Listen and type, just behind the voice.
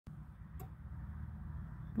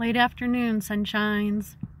late afternoon, sun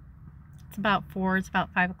shines. It's about 4, it's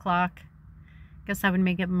about 5 o'clock. Guess I would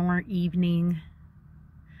make it more evening.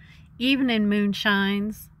 Evening moon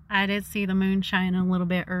shines. I did see the moon shine a little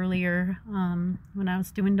bit earlier when I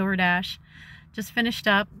was doing DoorDash. Just finished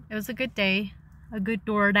up. It was a good day. A good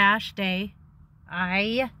DoorDash day.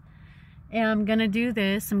 I am going to do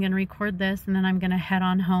this. I'm going to record this and then I'm going to head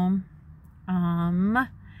on home. And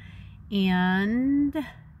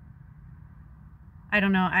I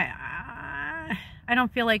don't know. I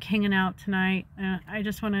don't feel like hanging out tonight. I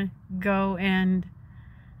just want to go and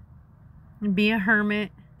be a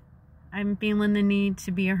hermit. I'm feeling the need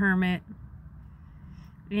to be a hermit.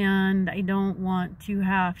 And I don't want to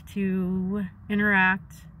have to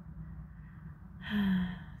interact.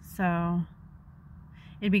 So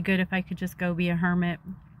it'd be good if I could just go be a hermit.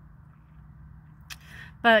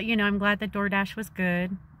 But, you know, I'm glad that DoorDash was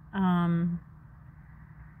good. I'm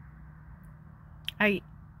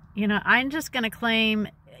just going to claim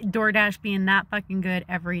DoorDash being that fucking good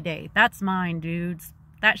every day. That's mine, dudes.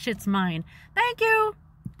 That shit's mine. Thank you.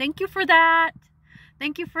 Thank you for that.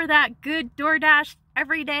 Thank you for that good DoorDash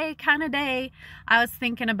every day kind of day. I was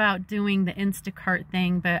thinking about doing the Instacart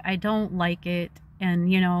thing, but I don't like it.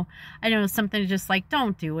 And, you know, I know something just like,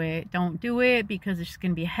 don't do it. Don't do it because it's just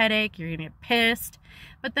going to be a headache. You're going to get pissed.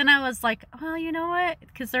 But then I was like, well, you know what?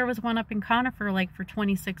 Because there was one up in Conifer, like for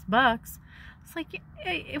 26 bucks. It's like,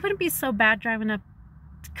 it wouldn't be so bad driving up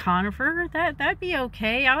to Conifer. That'd be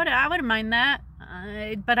okay. I wouldn't mind that.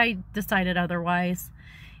 But I decided otherwise.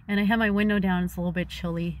 And I have my window down. It's a little bit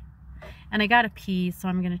chilly. And I gotta pee, so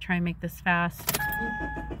I'm going to try and make this fast.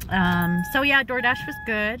 So yeah, DoorDash was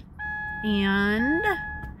good. And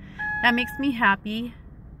that makes me happy.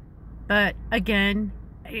 But again,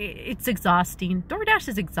 it's exhausting. DoorDash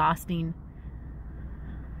is exhausting.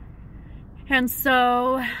 And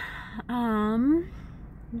so, yeah,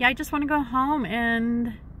 I just want to go home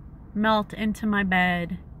and melt into my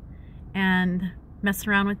bed and mess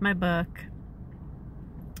around with my book.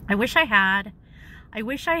 I wish I had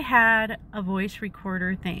a voice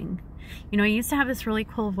recorder thing. You know, I used to have this really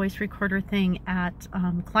cool voice recorder thing at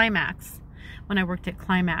Climax, when I worked at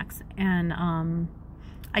Climax. And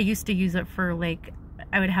I used to use it for, like,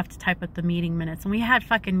 I would have to type up the meeting minutes. And we had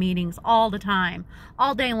fucking meetings all the time.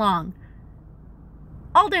 All day long.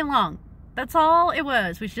 All day long. That's all it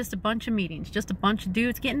was just a bunch of meetings. Just a bunch of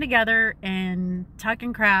dudes getting together and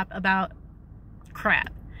talking crap about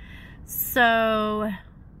crap. So,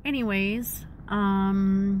 anyways, I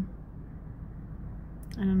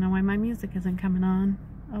don't know why my music isn't coming on.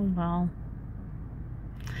 Oh well.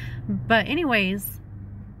 But anyways,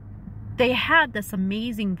 they had this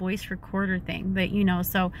amazing voice recorder thing that, you know,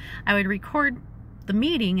 so I would record the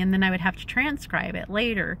meeting and then I would have to transcribe it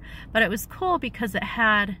later. But it was cool because it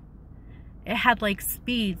had like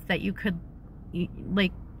speeds that you could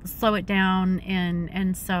like slow it down,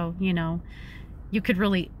 and so, you know, you could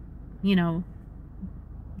really, you know,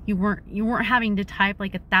 you weren't having to type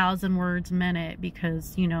like 1,000 words a minute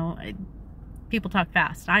because, you know, people talk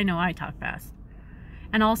fast. I know I talk fast.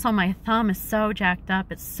 And also my thumb is so jacked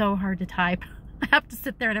up. It's so hard to type. I have to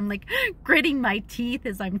sit there and I'm like gritting my teeth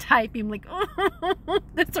as I'm typing. I'm like, oh,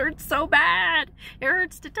 this hurts so bad. It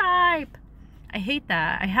hurts to type. I hate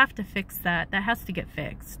that. I have to fix that. That has to get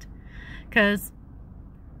fixed. Because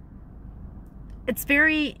it's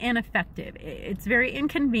very ineffective. It's very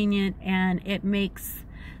inconvenient, and it makes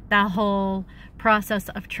that whole process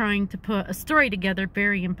of trying to put a story together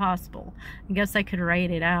very impossible. I guess I could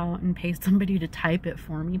write it out and pay somebody to type it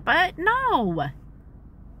for me, but no.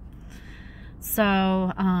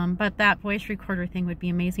 So, but that voice recorder thing would be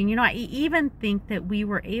amazing. You know, I even think that we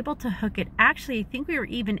were able to hook it. Actually, I think we were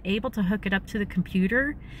even able to hook it up to the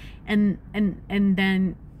computer, and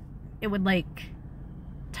then it would like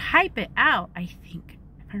type it out, I think.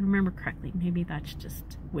 I remember correctly. Maybe that's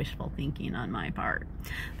just wishful thinking on my part.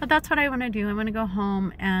 But that's what I want to do. I want to go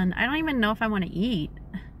home, and I don't even know if I want to eat.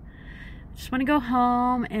 I just want to go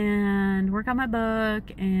home and work on my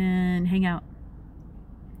book and hang out.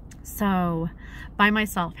 So, by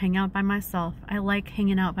myself, hang out by myself. I like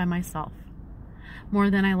hanging out by myself more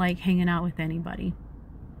than I like hanging out with anybody.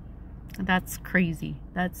 That's crazy.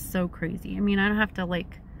 That's so crazy. I mean, I don't have to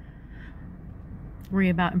like worry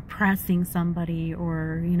about impressing somebody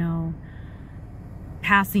or, you know,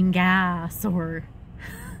 passing gas or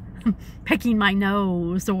pecking my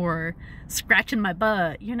nose or scratching my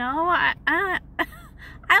butt. You know, I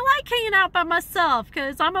like hanging out by myself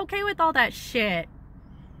because I'm okay with all that shit.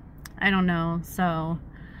 I don't know. So,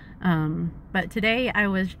 but today I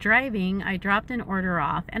was driving, I dropped an order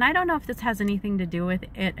off, and I don't know if this has anything to do with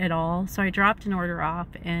it at all. So I dropped an order off,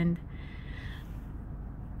 and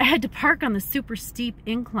I had to park on the super steep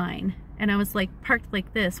incline, and I was like parked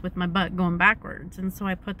like this with my butt going backwards. And so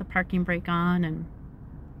I put the parking brake on and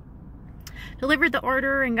delivered the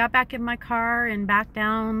order and got back in my car and back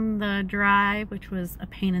down the drive, which was a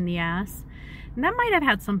pain in the ass. And that might have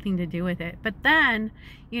had something to do with it. But then,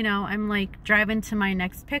 you know, I'm like driving to my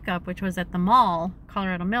next pickup, which was at the mall,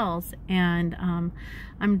 Colorado Mills, and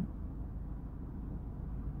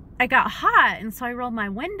I got hot, and so I rolled my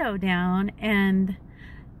window down, and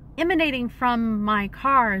emanating from my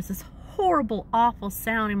car is this horrible, awful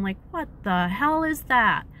sound. I'm like, what the hell is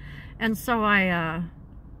that? And so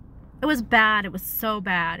it was bad. It was so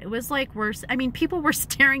bad. It was like worse. I mean, people were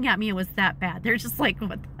staring at me. It was that bad. They're just like,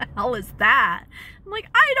 what the hell is that? I'm like,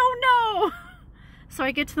 I don't know. So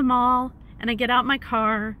I get to the mall and I get out my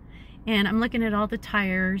car and I'm looking at all the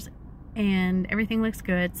tires and everything looks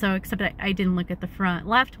good. So except I didn't look at the front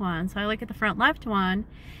left one. So I look at the front left one,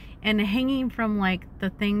 and hanging from like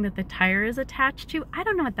the thing that the tire is attached to, I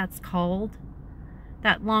don't know what that's called.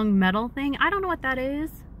 That long metal thing. I don't know what that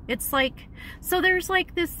is. It's like, so there's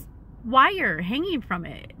like this wire hanging from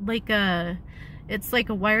it, like it's like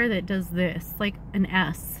a wire that does this, like an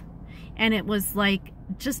S, and it was like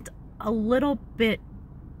just a little bit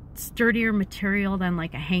sturdier material than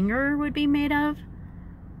like a hanger would be made of,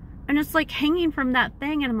 and it's like hanging from that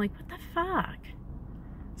thing, and I'm like, what the fuck?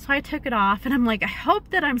 So I took it off, and I'm like, I hope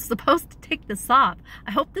that I'm supposed to take this off.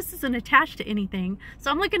 I hope this isn't attached to anything. So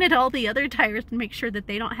I'm looking at all the other tires to make sure that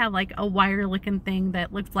they don't have like a wire looking thing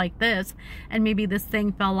that looks like this, and maybe this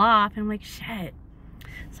thing fell off, and I'm like, shit.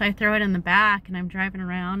 So I throw it in the back, and I'm driving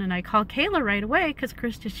around, and I call Kayla right away because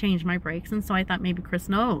Chris just changed my brakes, and so I thought maybe Chris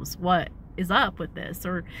knows what is up with this,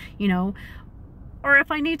 or, you know, or if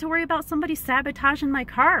I need to worry about somebody sabotaging my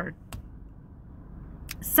car.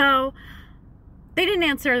 So they didn't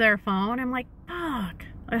answer their phone. I'm like, fuck,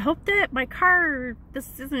 I hope that my car,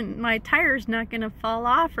 my tire's not gonna fall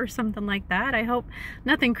off or something like that. I hope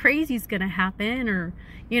nothing crazy's gonna happen, or,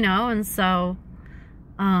 you know. And so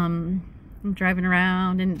I'm driving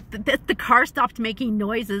around, and the car stopped making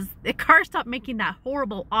noises. The car stopped making that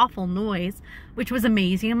horrible, awful noise, which was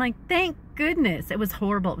amazing. I'm like, thank goodness. It was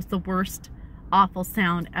horrible. It was the worst, awful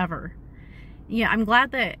sound ever. Yeah, I'm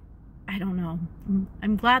glad that, I don't know,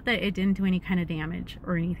 I'm glad that it didn't do any kind of damage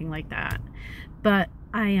or anything like that. But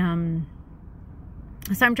so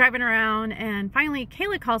I'm driving around, and finally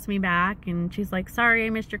Kayla calls me back, and she's like, sorry I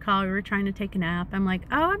missed your call, we were trying to take a nap. I'm like,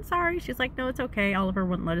 oh, I'm sorry. She's like, no, it's okay, Oliver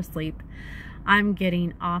wouldn't let us sleep. I'm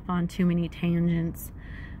getting off on too many tangents.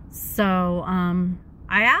 So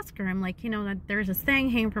I asked her, I'm like, you know, there's this thing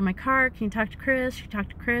hanging from my car, can you talk to Chris? She talked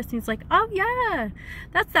to Chris, and he's like, oh yeah,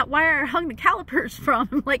 that's that wire I hung the calipers from.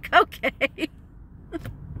 I'm like, okay.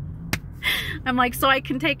 I'm like, so I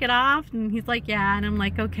can take it off? And he's like, yeah. And I'm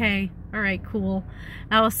like, okay, all right, cool.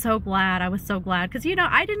 I was so glad. I was so glad, because, you know,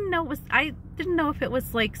 I didn't know if it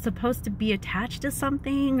was like supposed to be attached to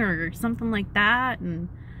something or something like that, and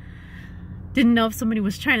didn't know if somebody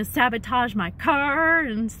was trying to sabotage my car.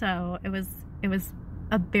 And so it was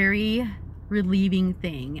a very relieving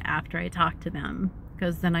thing after I talked to them,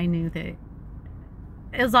 because then I knew that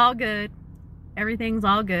it was all good. Everything's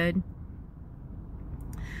all good.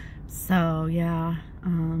 So yeah,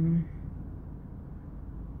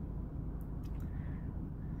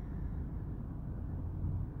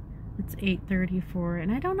 it's 8:34,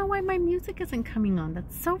 and I don't know why my music isn't coming on.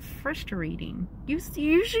 That's so frustrating.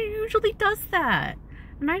 Usually does that,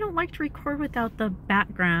 and I don't like to record without the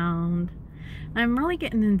background. I'm really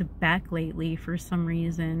getting into Beck lately for some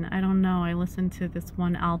reason. I don't know. I listened to this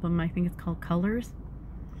one album, I think it's called Colors.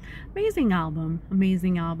 Amazing album.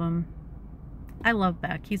 Amazing album. I love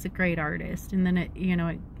Beck. He's a great artist. And then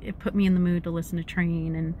it put me in the mood to listen to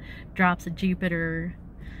Train and Drops of Jupiter.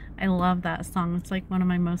 I love that song. It's like one of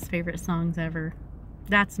my most favorite songs ever.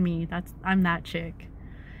 That's me. I'm that chick.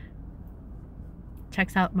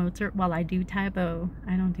 Checks out Mozart while I do Tai Bo.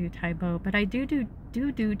 I don't do Tai Bo, but I do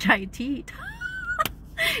Tai Chi.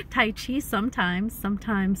 Tai Chi sometimes.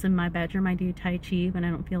 Sometimes in my bedroom I do Tai Chi when I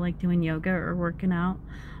don't feel like doing yoga or working out.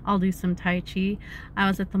 I'll do some Tai Chi. I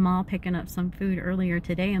was at the mall picking up some food earlier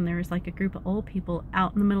today, and there was like a group of old people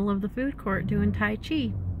out in the middle of the food court doing Tai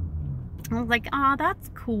Chi. I was like, oh, that's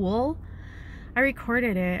cool. I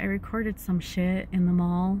recorded it. I recorded some shit in the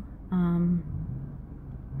mall.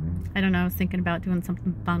 I don't know. I was thinking about doing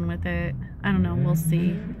something fun with it. I don't know. We'll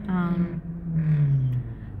see.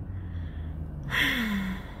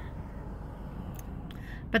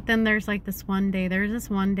 But then there's like this one day. There's this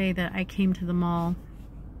one day that I came to the mall.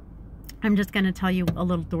 I'm just going to tell you a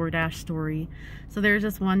little DoorDash story. So there's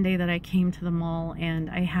this one day that I came to the mall, and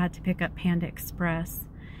I had to pick up Panda Express.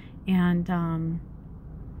 And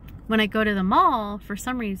when I go to the mall, for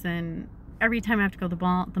some reason, every time I have to go to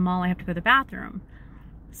the mall, I have to go to the bathroom.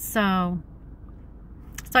 So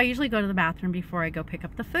I usually go to the bathroom before I go pick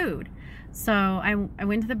up the food. So I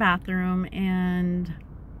went to the bathroom, and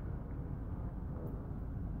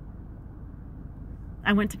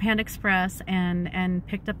I went to Panda Express and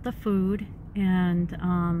picked up the food,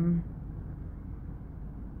 and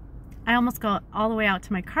I almost got all the way out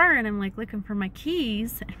to my car, and I'm like looking for my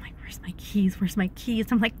keys, and I'm like, where's my keys? Where's my keys?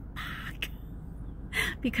 I'm like, fuck.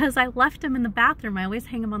 Because I left them in the bathroom. I always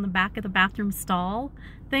hang them on the back of the bathroom stall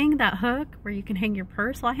thing, that hook where you can hang your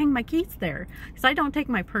purse. Well, I hang my keys there because I don't take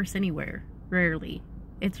my purse anywhere. Rarely.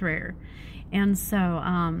 It's rare. And so,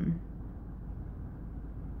 I'm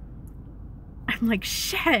like,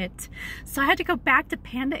 shit. So I had to go back to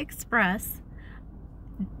Panda Express.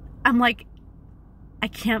 I'm like, I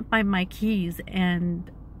can't find my keys, and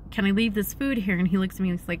can I leave this food here? And he looks at me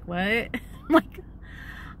and he's like, what? I'm like,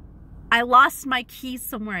 I lost my keys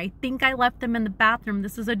somewhere. I think I left them in the bathroom.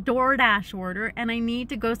 This is a DoorDash order, and I need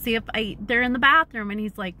to go see if they're in the bathroom. And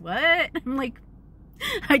he's like, what? I'm like,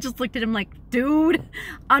 I just looked at him like, dude,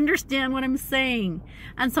 understand what I'm saying.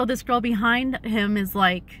 And so this girl behind him is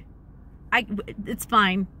like, it's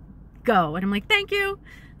fine, go. And I'm like, thank you.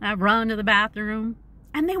 And I run to the bathroom,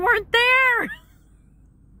 and they weren't there.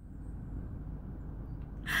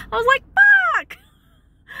 I was like, fuck.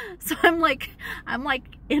 So I'm like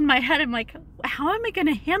in my head, I'm like, how am I going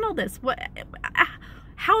to handle this?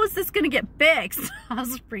 How is this going to get fixed? I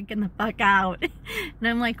was freaking the fuck out. And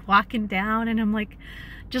I'm like walking down, and I'm like,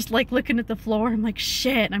 just like looking at the floor. I'm like,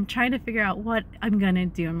 shit. And I'm trying to figure out what I'm going to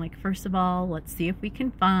do. I'm like, first of all, let's see if we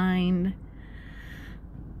can find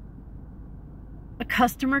a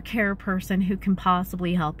customer care person who can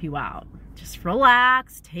possibly help you out. Just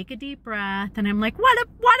relax, take a deep breath. And I'm like, what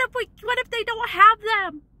if they don't have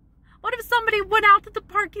them? What if somebody went out to the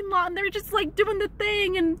parking lot and they're just like doing the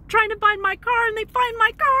thing and trying to find my car, and they find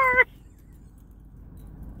my car?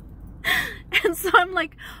 And so I'm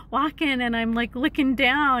like walking, and I'm like looking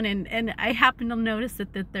down, and I happen to notice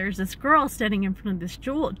that there's this girl standing in front of this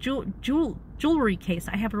jewelry case.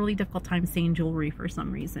 I have a really difficult time saying jewelry for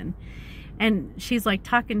some reason. And she's like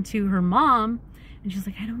talking to her mom, and she's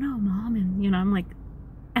like, I don't know, Mom. And, you know, I'm like,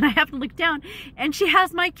 and I happen to look down, and she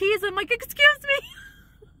has my keys. I'm like, excuse me,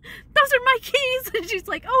 those are my keys. And she's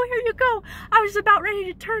like, oh, here you go. I was about ready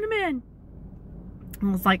to turn them in.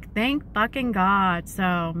 I was like, thank fucking God.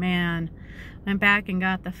 So, man, went back and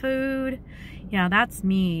got the food. Yeah, that's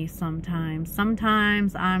me sometimes.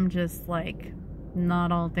 Sometimes I'm just like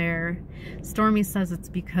not all there. Stormy says it's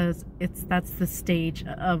because that's the stage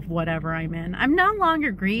of whatever I'm in. I'm no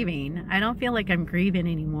longer grieving. I don't feel like I'm grieving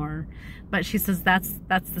anymore. But she says that's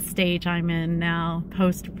the stage I'm in now,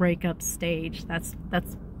 post breakup stage. That's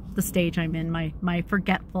the stage I'm in, my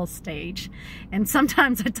forgetful stage. And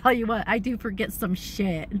sometimes I tell you what, I do forget some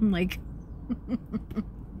shit. I'm like,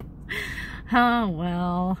 oh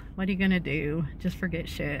well, what are you gonna do? Just forget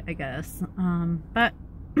shit, I guess. But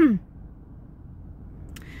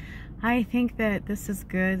I think that this is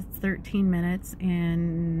good. It's 13 minutes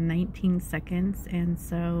and 19 seconds, and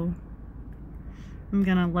so I'm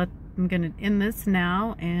gonna end this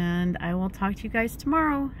now, and I will talk to you guys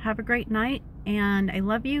tomorrow. Have a great night, and I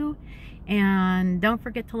love you, and don't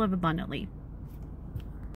forget to live abundantly.